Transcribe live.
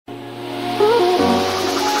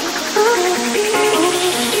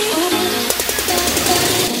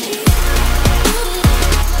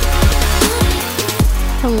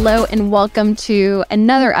Hello and welcome to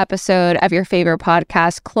another episode of your favorite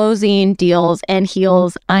podcast, Closing Deals and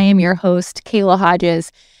Heels. I am your host, Kayla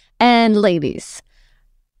Hodges. And ladies,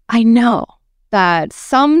 I know that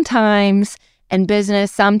sometimes in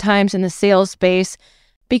business, sometimes in the sales space,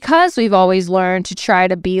 because we've always learned to try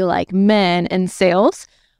to be like men in sales,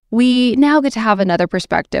 we now get to have another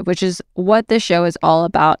perspective, which is what this show is all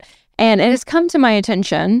about. And it has come to my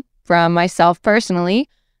attention from myself personally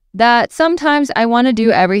that sometimes I want to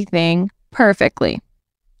do everything perfectly.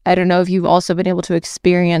 I don't know if you've also been able to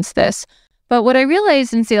experience this, but what I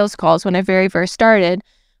realized in sales calls when I very first started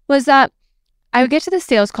was that I would get to the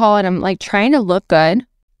sales call and I'm like trying to look good.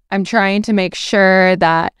 I'm trying to make sure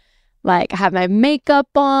that like I have my makeup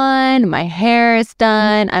on, my hair is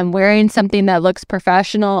done, I'm wearing something that looks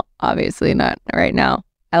professional. Obviously not right now.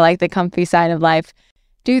 I like the comfy side of life.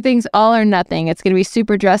 Do things all or nothing. It's going to be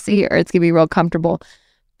super dressy or it's going to be real comfortable.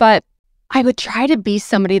 But I would try to be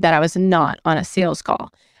somebody that I was not on a sales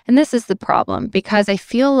call. And this is the problem because I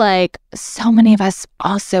feel like so many of us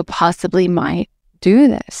also possibly might do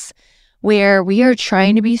this, where we are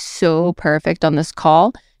trying to be so perfect on this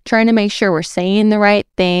call, trying to make sure we're saying the right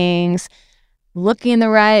things, looking the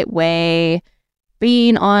right way,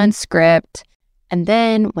 being on script. And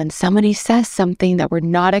then when somebody says something that we're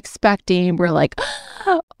not expecting, we're like,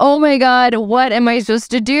 oh my God, what am I supposed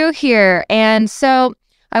to do here? And so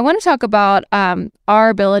I want to talk about our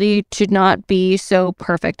ability to not be so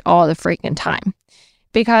perfect all the freaking time.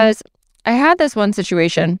 Because I had this one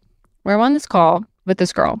situation where I'm on this call with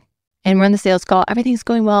this girl and we're on the sales call. Everything's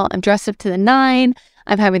going well. I'm dressed up to the nine.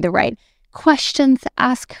 I'm having the right questions to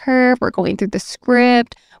ask her. We're going through the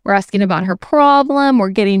script. We're asking about her problem.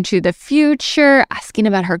 We're getting to the future, asking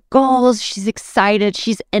about her goals. She's excited.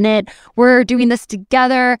 She's in it. We're doing this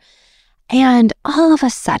together. And all of a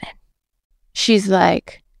sudden, she's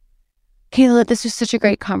like, Kayla, this was such a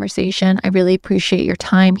great conversation. I really appreciate your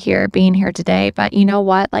time here, being here today. But you know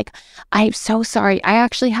what? Like, I'm so sorry. I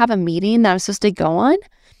actually have a meeting that I'm supposed to go on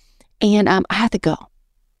and I have to go.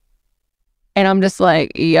 And I'm just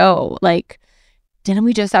like, yo, like, didn't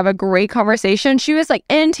we just have a great conversation? She was like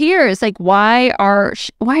in tears. Like, why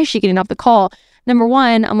is she getting off the call? Number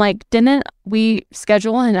one, I'm like, didn't we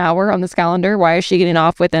schedule an hour on this calendar? Why is she getting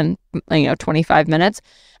off within, 25 minutes?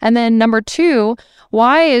 And then number two,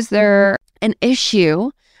 why is there an issue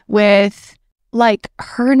with like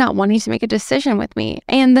her not wanting to make a decision with me?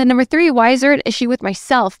 And then number three, why is there an issue with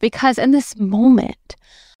myself? Because in this moment,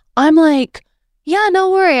 I'm like, yeah, no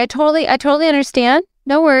worry. I totally understand.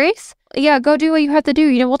 No worries. Yeah, go do what you have to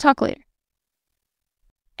do. We'll talk later.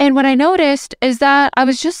 And what I noticed is that I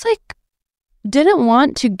was just like, didn't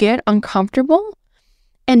want to get uncomfortable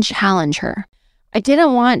and challenge her. I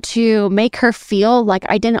didn't want to make her feel like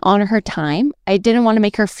I didn't honor her time. I didn't want to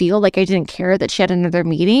make her feel like I didn't care that she had another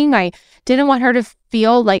meeting. I didn't want her to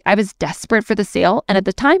feel like I was desperate for the sale. And at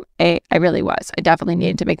the time, I really was. I definitely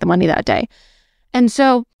needed to make the money that day. And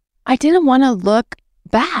so I didn't want to look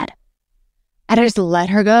bad. And I just let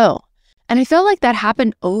her go. And I felt like that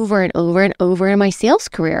happened over and over and over in my sales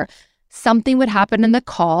career. Something would happen in the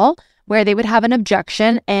call where they would have an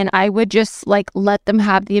objection and I would just like let them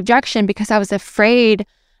have the objection because I was afraid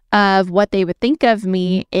of what they would think of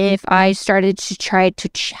me if I started to try to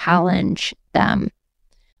challenge them.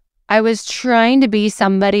 I was trying to be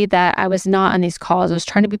somebody that I was not on these calls. I was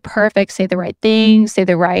trying to be perfect, say the right things, say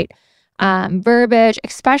the right verbiage,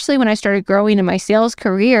 especially when I started growing in my sales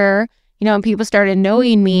career, and people started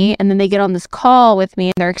knowing me and then they get on this call with me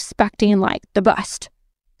and they're expecting like the best.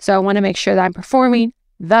 So I want to make sure that I'm performing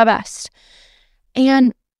the best.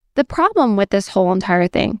 And the problem with this whole entire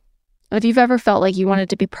thing, if you've ever felt like you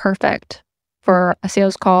wanted to be perfect for a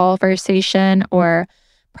sales call, conversation, or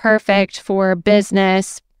perfect for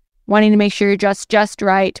business, wanting to make sure you're just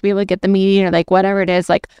right to be able to get the meeting or like whatever it is,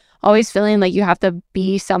 like always feeling like you have to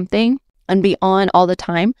be something and be on all the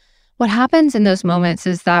time. What happens in those moments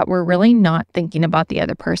is that we're really not thinking about the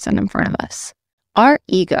other person in front of us. Our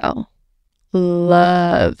ego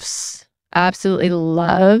absolutely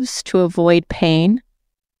loves to avoid pain.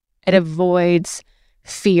 It avoids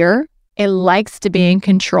fear. It likes to be in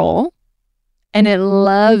control. And it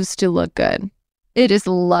loves to look good. It just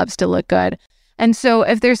loves to look good. And so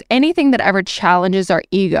if there's anything that ever challenges our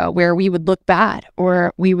ego where we would look bad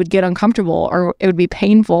or we would get uncomfortable or it would be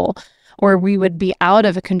painful or we would be out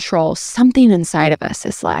of control, something inside of us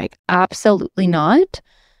is like, absolutely not.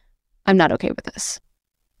 I'm not okay with this.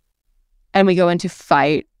 And we go into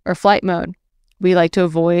fight or flight mode. We like to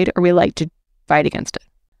avoid or we like to fight against it.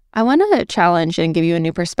 I want to challenge and give you a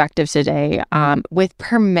new perspective today with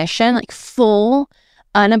permission, like full,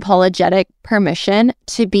 unapologetic permission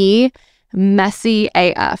to be messy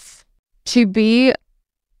AF, to be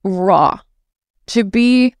raw, to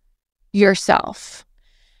be yourself.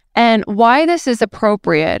 And why this is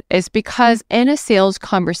appropriate is because in a sales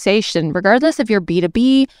conversation, regardless if you're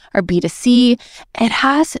B2B or B2C, it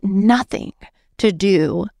has nothing to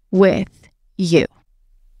do with you.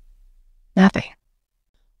 Nothing.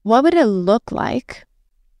 What would it look like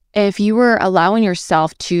if you were allowing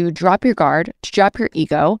yourself to drop your guard, to drop your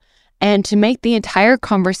ego, and to make the entire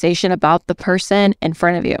conversation about the person in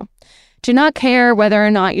front of you? Do not care whether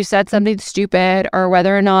or not you said something stupid or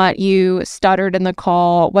whether or not you stuttered in the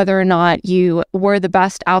call, whether or not you wore the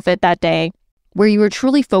best outfit that day, where you were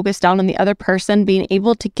truly focused down on the other person being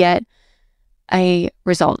able to get a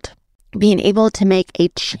result, being able to make a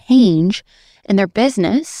change in their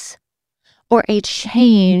business or a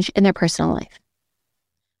change in their personal life.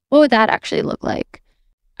 What would that actually look like?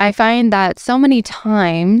 I find that so many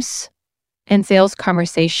times in sales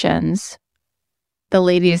conversations, the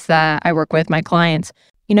ladies that I work with, my clients,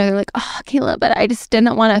 they're like, oh, Kayla, but I just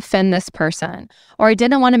didn't want to offend this person, or I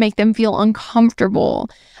didn't want to make them feel uncomfortable.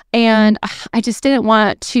 And I just didn't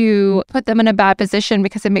want to put them in a bad position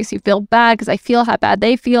because it makes you feel bad because I feel how bad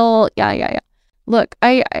they feel. Yeah. Look,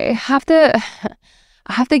 I have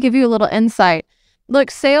to give you a little insight. Look,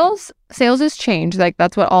 sales is change. Like,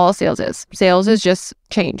 that's what all sales is. Sales is just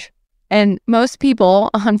change. And most people,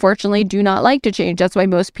 unfortunately, do not like to change. That's why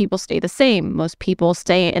most people stay the same. Most people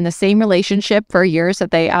stay in the same relationship for years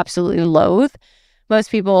that they absolutely loathe.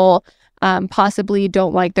 Most people possibly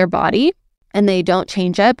don't like their body and they don't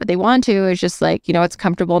change it, but they want to. It's just like, it's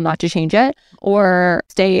comfortable not to change it, or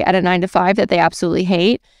stay at a 9-to-5 that they absolutely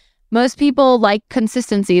hate. Most people like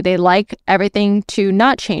consistency. They like everything to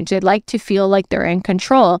not change. They like to feel like they're in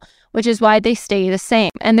control, which is why they stay the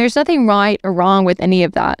same. And there's nothing right or wrong with any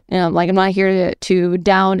of that. I'm not here to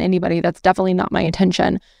down anybody. That's definitely not my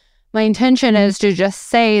intention. My intention is to just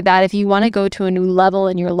say that if you want to go to a new level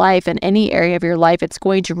in your life, in any area of your life, it's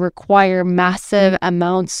going to require massive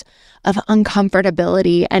amounts of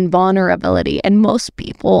uncomfortability and vulnerability. And most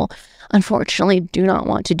people, unfortunately, do not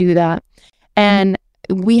want to do that. And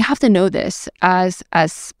we have to know this as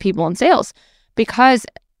people in sales, because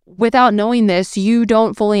without knowing this, you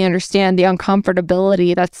don't fully understand the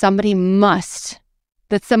uncomfortability that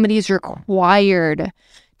somebody is required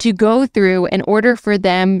to go through in order for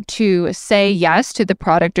them to say yes to the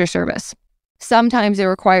product or service. Sometimes it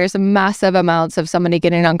requires massive amounts of somebody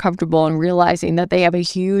getting uncomfortable and realizing that they have a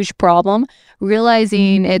huge problem,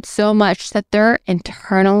 realizing it so much that they're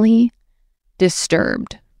internally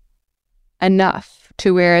disturbed enough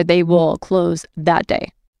to where they will close that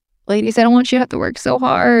day. Ladies, I don't want you to have to work so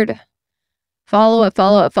hard. Follow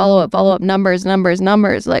up, numbers.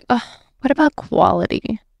 Like, what about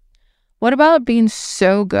quality? What about being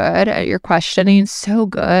so good at your questioning, so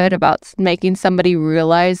good about making somebody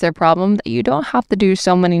realize their problem that you don't have to do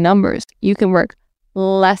so many numbers? You can work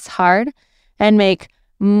less hard and make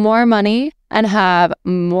more money and have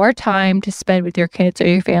more time to spend with your kids or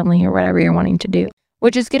your family or whatever you're wanting to do,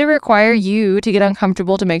 which is going to require you to get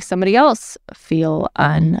uncomfortable to make somebody else feel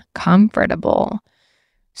uncomfortable.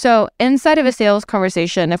 So inside of a sales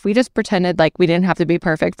conversation, if we just pretended like we didn't have to be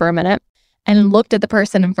perfect for a minute and looked at the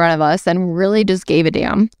person in front of us and really just gave a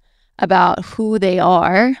damn about who they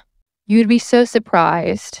are, you'd be so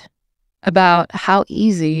surprised about how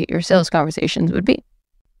easy your sales conversations would be.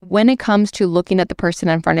 When it comes to looking at the person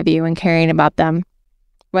in front of you and caring about them,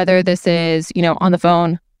 whether this is, on the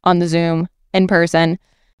phone, on the Zoom, in person,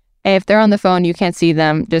 if they're on the phone, you can't see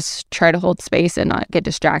them, just try to hold space and not get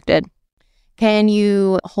distracted. Can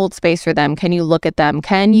you hold space for them? Can you look at them?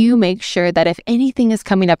 Can you make sure that if anything is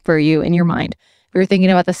coming up for you in your mind, if you're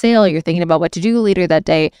thinking about the sale, you're thinking about what to do later that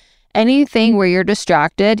day, anything where you're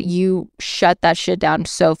distracted, you shut that shit down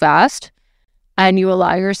so fast and you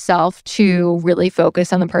allow yourself to really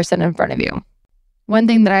focus on the person in front of you. One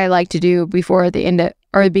thing that I like to do before the end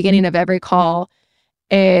or the beginning of every call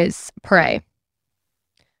is pray.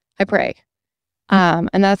 I pray.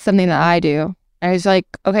 And that's something that I do. I was like,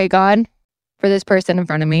 okay, God, for this person in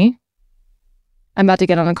front of me, I'm about to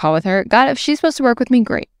get on a call with her. God, if she's supposed to work with me,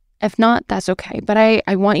 great. If not, that's okay. But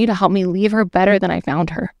I want you to help me leave her better than I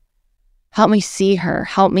found her. Help me see her.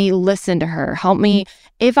 Help me listen to her. Help me,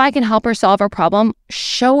 if I can help her solve her problem,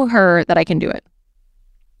 show her that I can do it.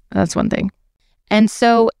 That's one thing. And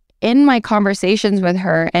so in my conversations with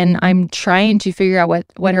her, and I'm trying to figure out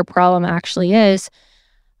what her problem actually is,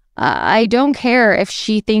 I don't care if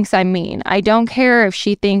she thinks I'm mean. I don't care if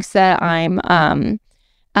she thinks that I'm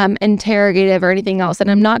interrogative or anything else.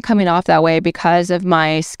 And I'm not coming off that way because of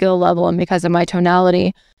my skill level and because of my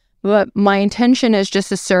tonality. But my intention is just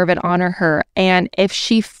to serve and honor her. And if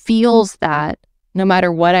she feels that no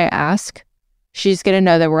matter what I ask, she's going to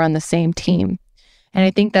know that we're on the same team. And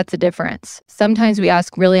I think that's a difference. Sometimes we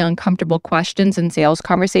ask really uncomfortable questions in sales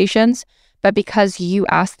conversations, but because you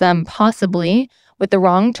ask them possibly with the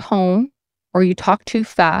wrong tone, or you talk too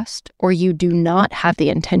fast, or you do not have the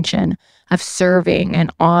intention of serving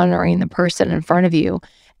and honoring the person in front of you,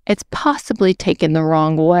 it's possibly taken the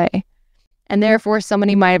wrong way. And therefore,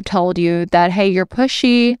 somebody might have told you that, hey, you're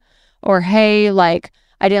pushy, or hey, like,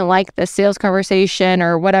 I didn't like the sales conversation,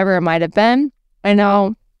 or whatever it might have been. I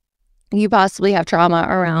know you possibly have trauma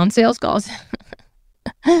around sales calls.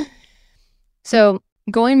 So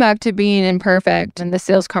going back to being imperfect in the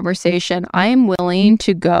sales conversation, I am willing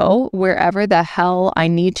to go wherever the hell I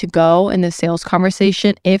need to go in the sales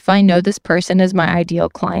conversation if I know this person is my ideal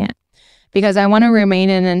client, because I want to remain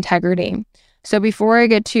in integrity. So before I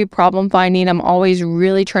get to problem finding, I'm always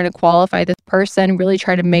really trying to qualify this person, really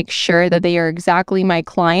try to make sure that they are exactly my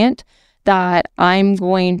client, that I'm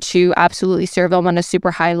going to absolutely serve them on a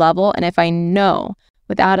super high level. And if I know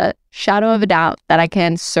without a shadow of a doubt that I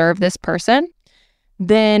can serve this person,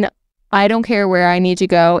 then I don't care where I need to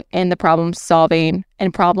go in the problem solving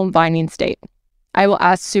and problem finding state. I will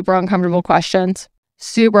ask super uncomfortable questions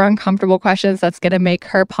that's going to make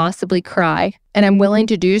her possibly cry. And I'm willing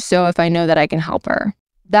to do so if I know that I can help her.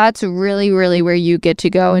 That's really, really where you get to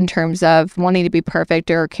go in terms of wanting to be perfect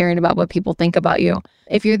or caring about what people think about you.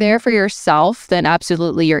 If you're there for yourself, then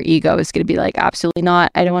absolutely your ego is going to be like, absolutely not.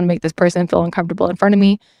 I don't want to make this person feel uncomfortable in front of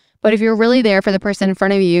me. But if you're really there for the person in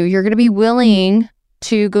front of you, you're going to be willing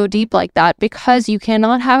to go deep like that, because you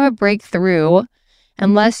cannot have a breakthrough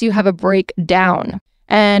unless you have a breakdown.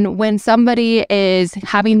 And when somebody is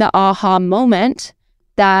having the aha moment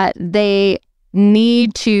that they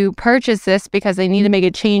need to purchase this because they need to make a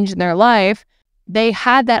change in their life, they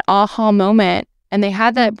had that aha moment and they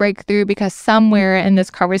had that breakthrough because somewhere in this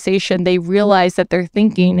conversation, they realized that their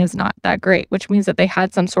thinking is not that great, which means that they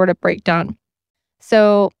had some sort of breakdown.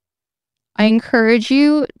 So I encourage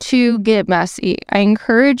you to get messy. I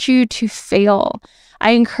encourage you to fail.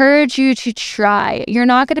 I encourage you to try. You're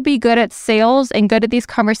not going to be good at sales and good at these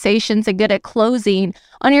conversations and good at closing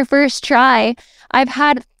on your first try. I've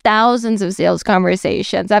had thousands of sales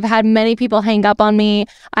conversations. I've had many people hang up on me.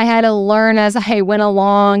 I had to learn as I went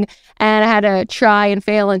along, and I had to try and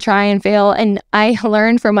fail and try and fail. And I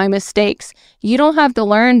learned from my mistakes. You don't have to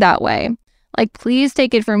learn that way. Like, please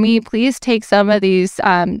take it from me. Please take some of these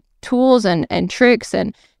tools and tricks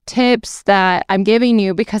and tips that I'm giving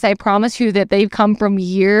you, because I promise you that they've come from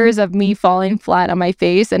years of me falling flat on my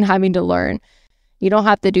face and having to learn. You don't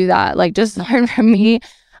have to do that. Like, just learn from me.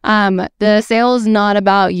 The sale is not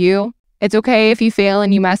about you. It's okay if you fail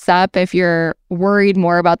and you mess up, if you're worried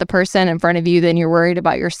more about the person in front of you than you're worried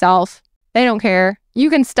about yourself. They don't care. You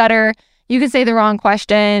can stutter. You can say the wrong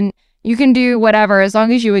question. You can do whatever, as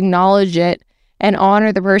long as you acknowledge it and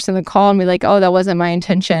honor the person that called and be like, oh, that wasn't my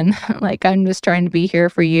intention. Like, I'm just trying to be here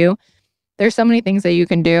for you. There's so many things that you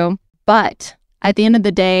can do. But at the end of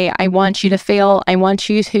the day, I want you to fail. I want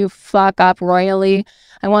you to fuck up royally.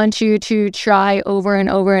 I want you to try over and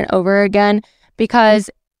over and over again, because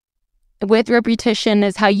with repetition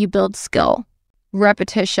is how you build skill.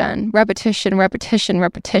 Repetition, repetition, repetition,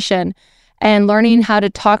 repetition, and learning how to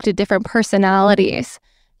talk to different personalities.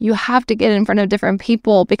 You have to get in front of different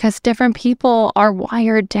people, because different people are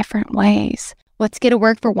wired different ways. What's going to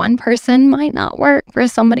work for one person might not work for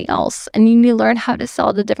somebody else. And you need to learn how to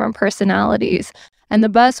sell to different personalities. And the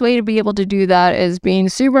best way to be able to do that is being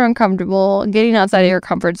super uncomfortable, getting outside of your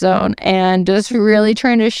comfort zone, and just really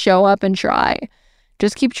trying to show up and try.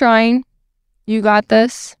 Just keep trying. You got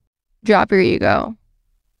this. Drop your ego.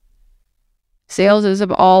 Sales is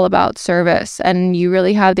all about service, and you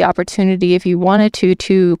really have the opportunity, if you wanted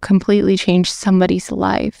to completely change somebody's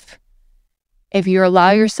life. If you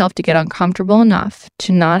allow yourself to get uncomfortable enough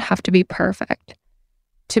to not have to be perfect,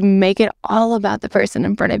 to make it all about the person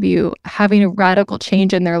in front of you having a radical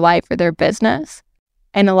change in their life or their business,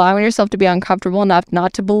 and allowing yourself to be uncomfortable enough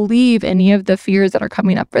not to believe any of the fears that are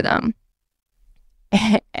coming up for them,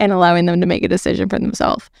 and allowing them to make a decision for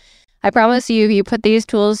themselves. I promise you, if you put these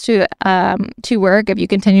tools to work, if you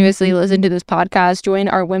continuously listen to this podcast, join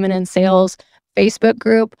our Women in Sales Facebook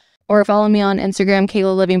group, or follow me on Instagram,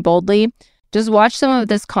 Kayla Living Boldly. Just watch some of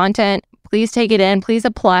this content. Please take it in. Please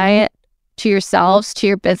apply it to yourselves, to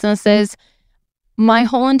your businesses. My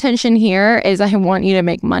whole intention here is I want you to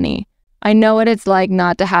make money. I know what it's like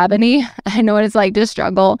not to have any. I know what it's like to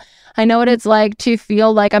struggle. I know what it's like to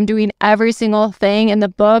feel like I'm doing every single thing in the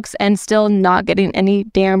books and still not getting any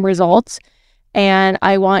damn results. And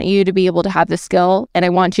I want you to be able to have the skill, and I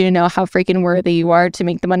want you to know how freaking worthy you are to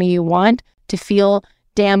make the money you want, to feel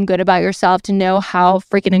damn good about yourself, to know how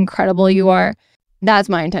freaking incredible you are. That's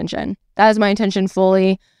my intention. That is my intention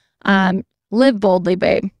fully. Live boldly,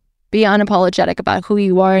 babe. Be unapologetic about who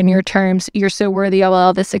you are in your terms. You're so worthy of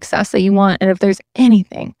all the success that you want. And if there's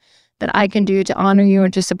anything that I can do to honor you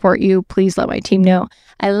and to support you, please let my team know.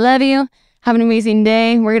 I love you. Have an amazing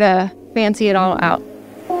day. We're going to fancy it all out.